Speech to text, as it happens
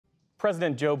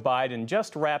President Joe Biden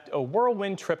just wrapped a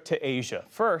whirlwind trip to Asia.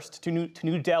 First, to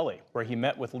New Delhi, where he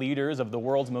met with leaders of the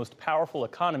world's most powerful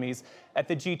economies at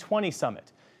the G20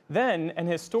 summit. Then, an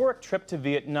historic trip to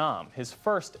Vietnam, his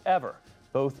first ever.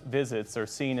 Both visits are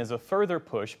seen as a further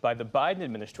push by the Biden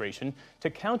administration to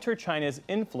counter China's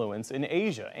influence in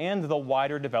Asia and the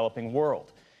wider developing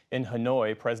world. In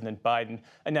Hanoi, President Biden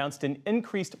announced an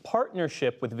increased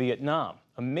partnership with Vietnam,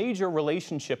 a major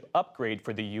relationship upgrade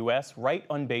for the U.S. right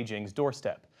on Beijing's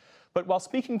doorstep. But while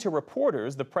speaking to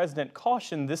reporters, the president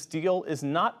cautioned this deal is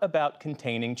not about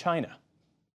containing China.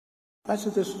 That's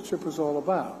what this trip was all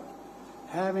about.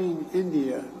 Having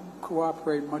India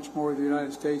cooperate much more with the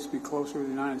United States, be closer with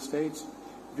the United States,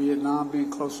 Vietnam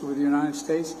being closer with the United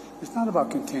States. It's not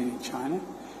about containing China.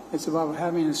 It's about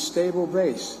having a stable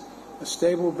base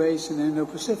in the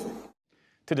Indo-Pacific.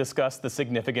 To discuss the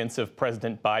significance of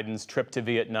President Biden's trip to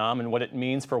Vietnam and what it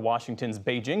means for Washington's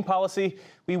Beijing policy,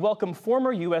 we welcome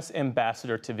former U.S.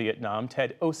 Ambassador to Vietnam,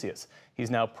 Ted Osius.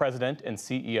 He's now President and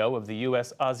CEO of the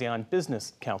U.S. ASEAN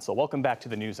Business Council. Welcome back to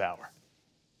the NewsHour.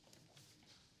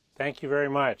 Thank you very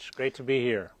much. Great to be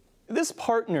here. This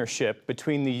partnership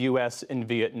between the U.S. and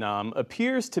Vietnam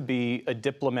appears to be a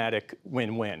diplomatic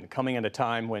win-win, coming at a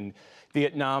time when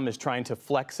Vietnam is trying to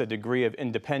flex a degree of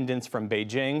independence from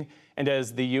Beijing, and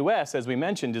as the U.S., as we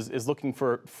mentioned, is looking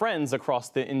for friends across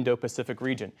the Indo-Pacific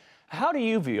region. How do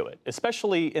you view it,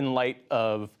 especially in light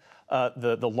of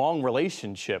the long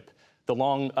relationship, the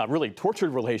long, really tortured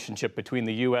relationship between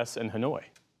the U.S. and Hanoi?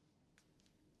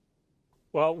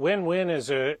 Well, win-win is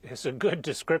a good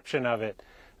description of it.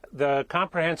 The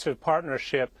comprehensive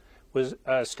partnership was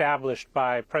established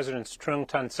by Presidents Trung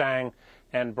Tan Sang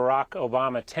and Barack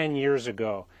Obama 10 years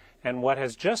ago. And what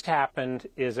has just happened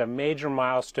is a major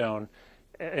milestone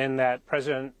in that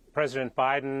President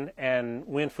Biden and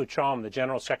Nguyen Phu Trong, the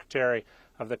General Secretary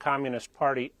of the Communist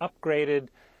Party, upgraded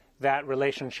that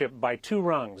relationship by 2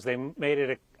 rungs. They made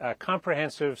it a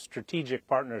comprehensive strategic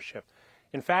partnership.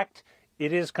 In fact,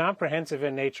 it is comprehensive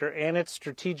in nature and it's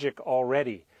strategic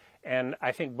already. And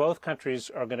I think both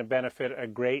countries are going to benefit a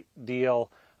great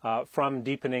deal from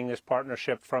deepening this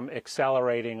partnership, from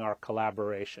accelerating our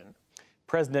collaboration.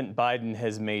 President Biden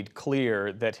has made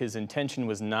clear that his intention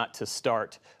was not to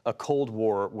start a Cold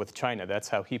War with China. That's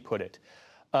how he put it.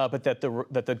 But that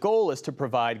the goal is to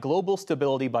provide global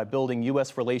stability by building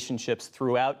U.S. relationships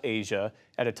throughout Asia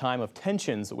at a time of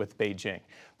tensions with Beijing.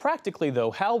 Practically, though,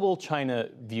 how will China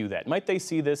view that? Might they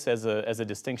see this as a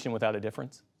distinction without a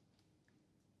difference?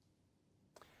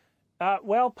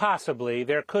 Well, possibly.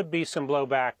 There could be some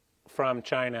blowback from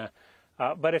China.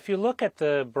 But if you look at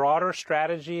the broader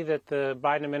strategy that the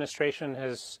Biden administration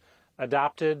has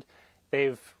adopted,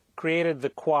 they've created the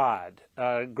Quad,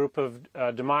 a group of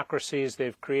democracies.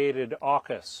 They've created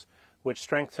AUKUS, which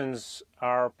strengthens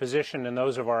our position and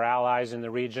those of our allies in the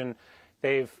region.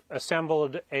 They've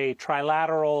assembled a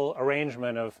trilateral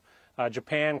arrangement of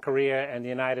Japan, Korea, and the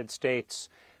United States.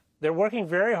 They're working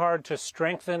very hard to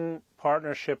strengthen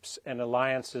partnerships and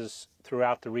alliances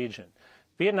throughout the region.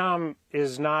 Vietnam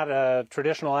is not a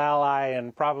traditional ally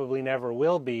and probably never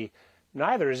will be.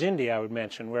 Neither is India, I would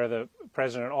mention, where the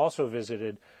president also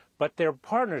visited. But they're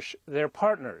partners.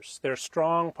 They're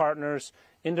strong partners.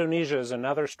 Indonesia is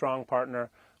another strong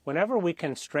partner. Whenever we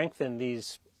can strengthen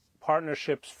these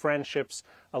partnerships, friendships,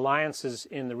 alliances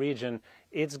in the region,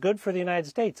 it's good for the United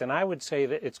States. And I would say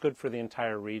that it's good for the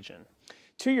entire region.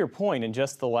 To your point, in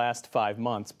just the last 5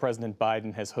 months, President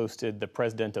Biden has hosted the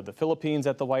president of the Philippines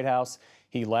at the White House.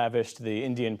 He lavished the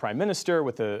Indian Prime Minister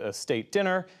with a state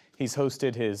dinner. He's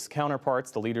hosted his counterparts,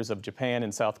 the leaders of Japan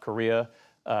and South Korea,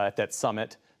 at that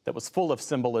summit that was full of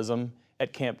symbolism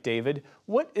at Camp David.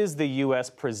 What is the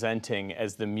U.S. presenting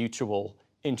as the mutual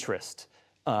interest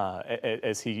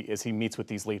as he meets with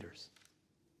these leaders?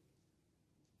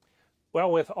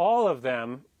 Well, with all of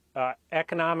them,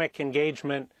 economic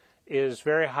engagement is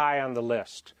very high on the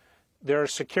list. There are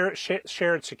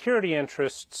shared security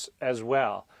interests as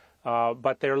well,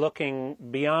 but they're looking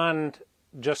beyond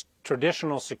just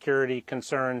traditional security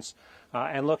concerns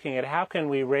and looking at how can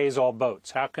we raise all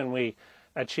boats, how can we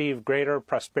achieve greater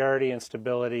prosperity and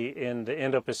stability in the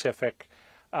Indo-Pacific.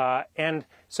 And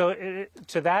so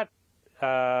to that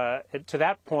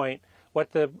point,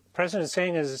 what the president is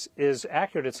saying is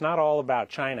accurate. It's not all about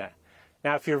China.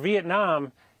 Now, if you're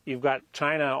Vietnam, you've got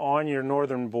China on your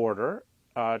northern border,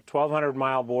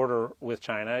 1,200-mile border with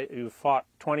China. You've fought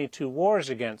 22 wars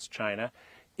against China.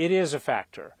 It is a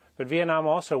factor. But Vietnam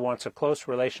also wants a close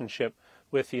relationship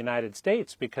with the United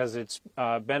States because it's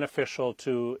beneficial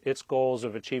to its goals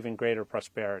of achieving greater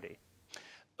prosperity.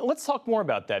 Let's talk more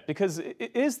about that, because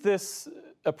is this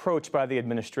approach by the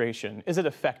administration, is it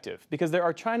effective? Because there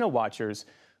are China watchers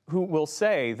who will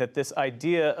say that this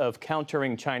idea of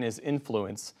countering China's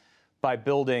influence by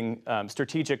building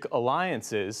strategic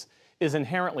alliances is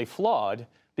inherently flawed,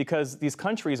 because these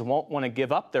countries won't want to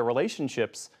give up their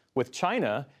relationships with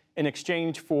China in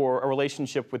exchange for a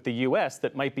relationship with the U.S.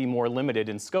 that might be more limited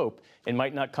in scope and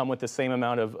might not come with the same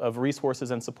amount of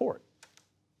resources and support.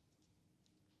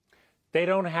 They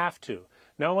don't have to.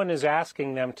 No one is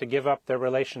asking them to give up their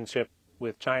relationship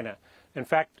with China. In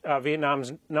fact,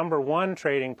 Vietnam's #1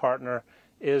 trading partner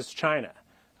is China.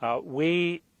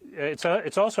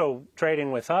 It's also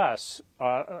trading with us.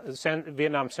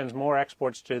 Vietnam sends more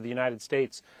exports to the United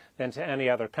States than to any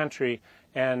other country,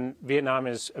 and Vietnam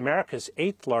is America's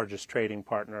 8th largest trading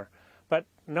partner. But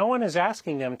no one is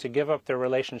asking them to give up their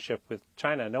relationship with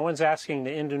China. No one's asking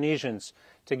the Indonesians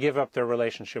to give up their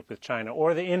relationship with China,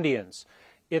 or the Indians.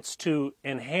 It's to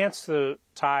enhance the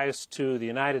ties to the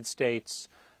United States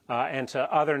and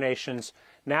to other nations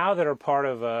now that are part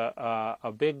of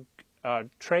a big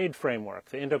trade framework,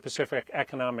 the Indo-Pacific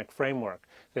Economic Framework,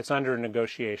 that's under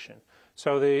negotiation.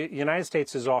 So the United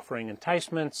States is offering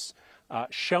enticements,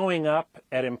 showing up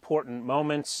at important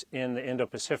moments in the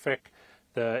Indo-Pacific.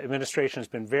 The administration has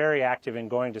been very active in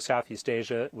going to Southeast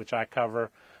Asia, which I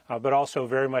cover, but also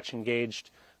very much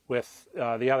engaged with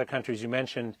the other countries you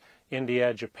mentioned,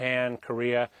 India, Japan,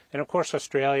 Korea, and of course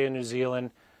Australia, New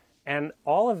Zealand. And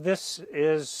all of this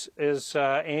is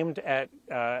aimed at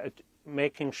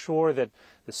making sure that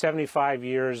the 75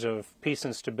 years of peace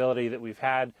and stability that we've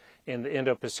had in the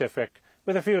Indo-Pacific,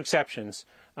 with a few exceptions,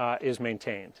 is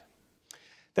maintained.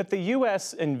 That the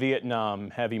U.S. and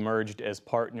Vietnam have emerged as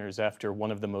partners after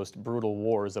one of the most brutal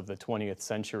wars of the 20th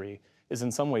century is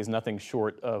in some ways nothing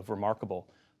short of remarkable.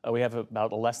 We have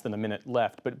about less than a minute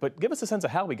left, but give us a sense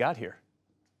of how we got here.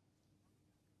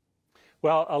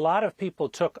 Well, a lot of people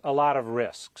took a lot of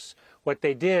risks. What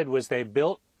they did was they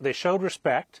showed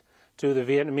respect to the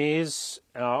Vietnamese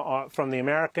from the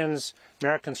Americans.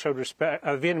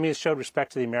 Vietnamese showed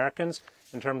respect to the Americans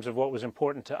in terms of what was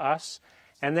important to us.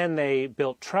 And then they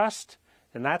built trust,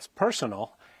 and that's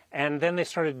personal. And then they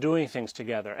started doing things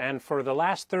together. And for the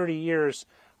last 30 years,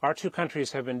 our two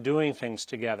countries have been doing things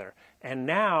together. And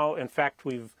now, in fact,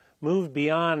 we've moved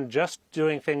beyond just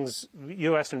doing things,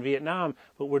 U.S. and Vietnam,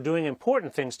 but we're doing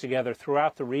important things together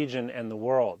throughout the region and the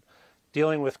world,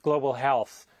 dealing with global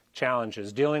health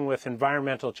challenges, dealing with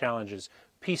environmental challenges,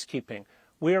 peacekeeping.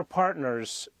 We are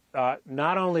partners,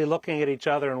 not only looking at each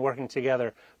other and working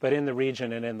together, but in the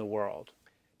region and in the world.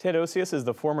 Ted Osius is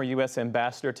the former U.S.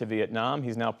 ambassador to Vietnam.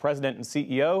 He's now president and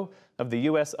CEO of the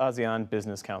U.S. ASEAN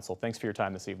Business Council. Thanks for your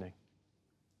time this evening.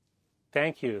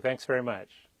 Thank you. Thanks very much.